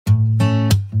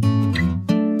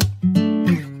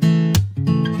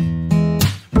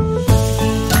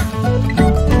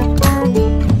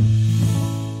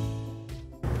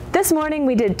This morning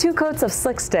we did 2 coats of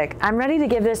Slick Stick. I'm ready to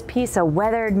give this piece a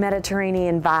weathered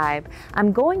Mediterranean vibe.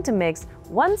 I'm going to mix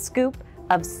 1 scoop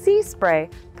of sea spray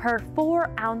per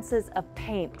 4 ounces of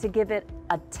paint to give it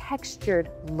a textured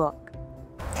look.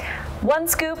 1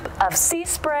 scoop of sea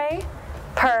spray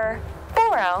per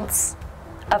 4 ounce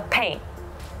of paint.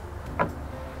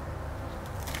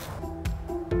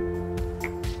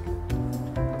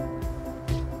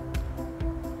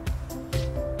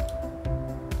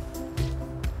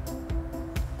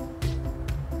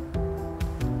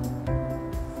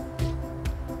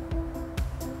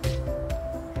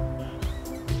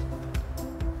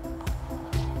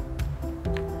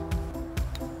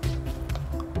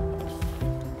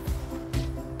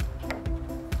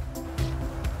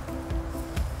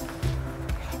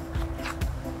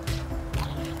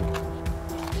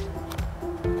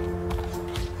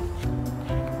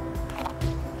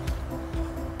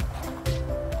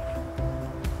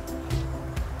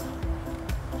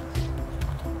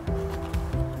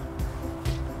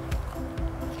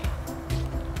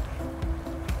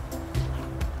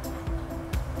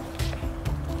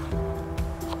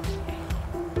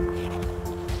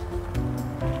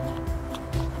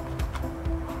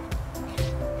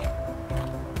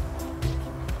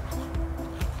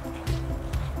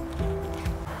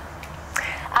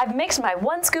 I've mixed my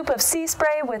 1 scoop of sea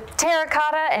spray with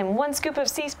terracotta and 1 scoop of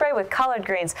sea spray with colored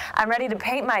greens. I'm ready to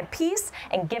paint my piece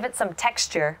and give it some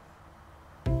texture.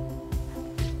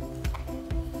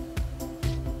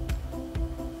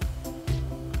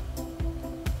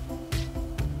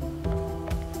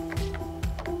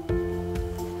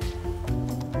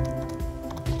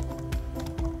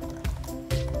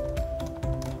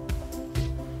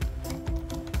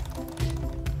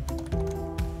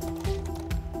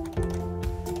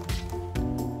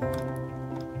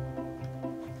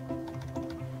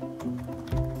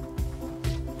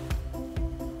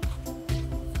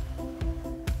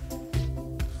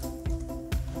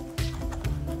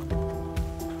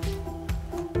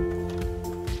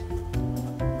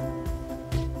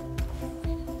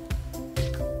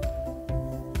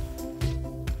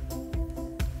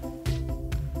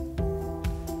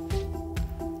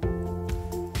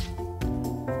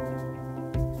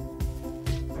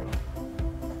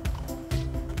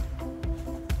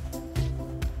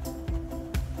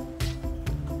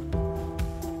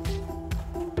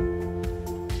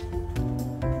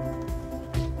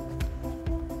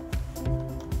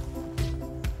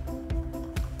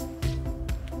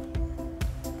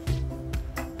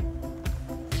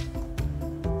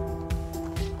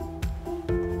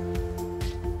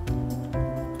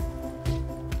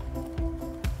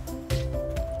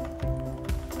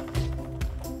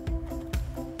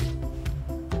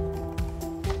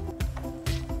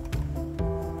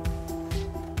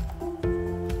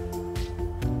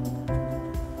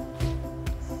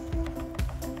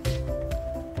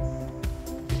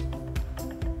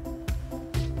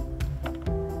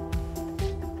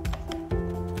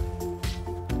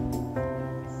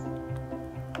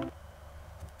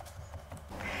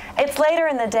 It's later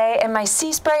in the day and my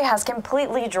sea spray has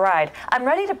completely dried. I'm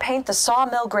ready to paint the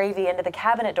sawmill gravy into the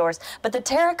cabinet doors, but the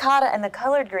terracotta and the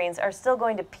colored greens are still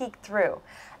going to peek through.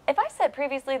 If I said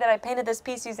previously that I painted this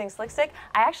piece using Slick Stick,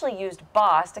 I actually used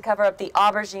Boss to cover up the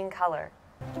aubergine color.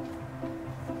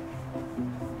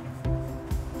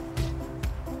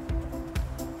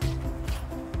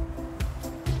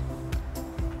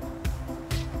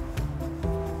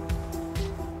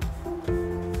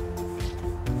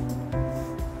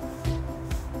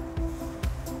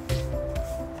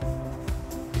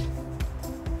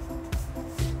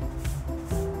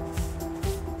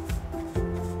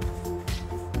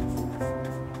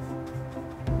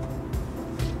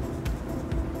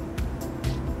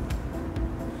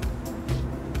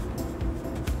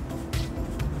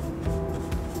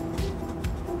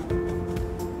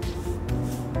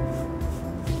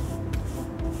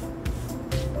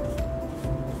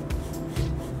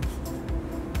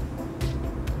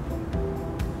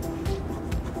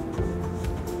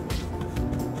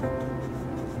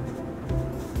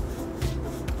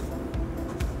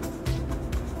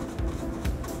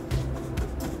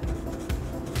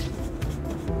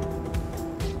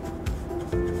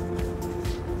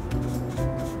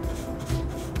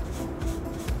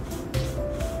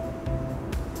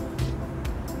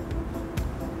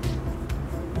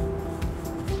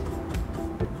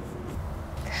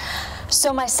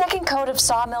 So my second coat of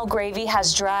sawmill gravy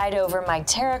has dried over my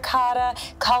terracotta,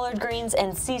 collard greens,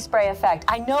 and sea spray effect.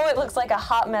 I know it looks like a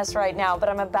hot mess right now, but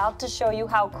I'm about to show you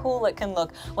how cool it can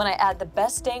look when I add the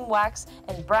best stain wax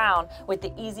and brown with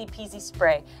the easy peasy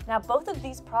spray. Now both of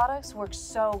these products work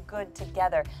so good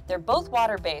together. They're both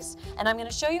water-based, and I'm going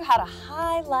to show you how to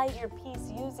highlight your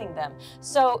piece using them.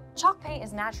 So chalk paint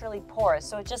is naturally porous,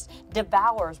 so it just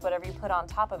devours whatever you put on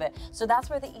top of it. So that's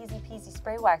where the easy peasy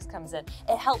spray wax comes in.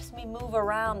 It helps me move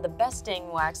around the best stain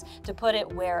wax to put it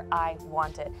where I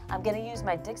want it. I'm going to use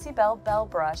my Dixie Belle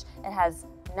brush. It has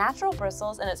natural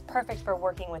bristles and it's perfect for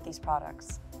working with these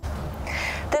products.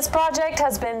 This project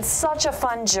has been such a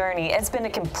fun journey. It's been a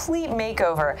complete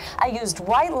makeover. I used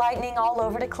white lightning all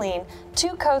over to clean,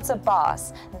 2 coats of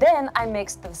Boss. Then I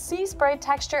mixed the sea spray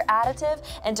texture additive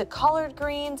into collard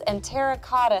greens and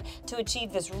terracotta to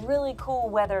achieve this really cool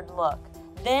weathered look.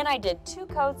 Then I did 2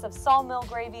 coats of sawmill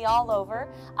gravy all over.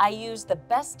 I used the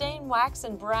best stain wax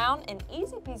and brown and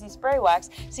easy peasy spray wax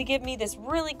to give me this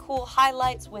really cool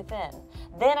highlights within.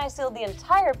 Then I sealed the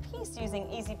entire piece using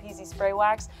easy peasy spray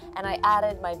wax, and I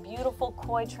added my beautiful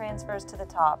koi transfers to the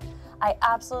top. I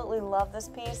absolutely love this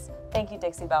piece. Thank you,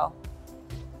 Dixie Belle.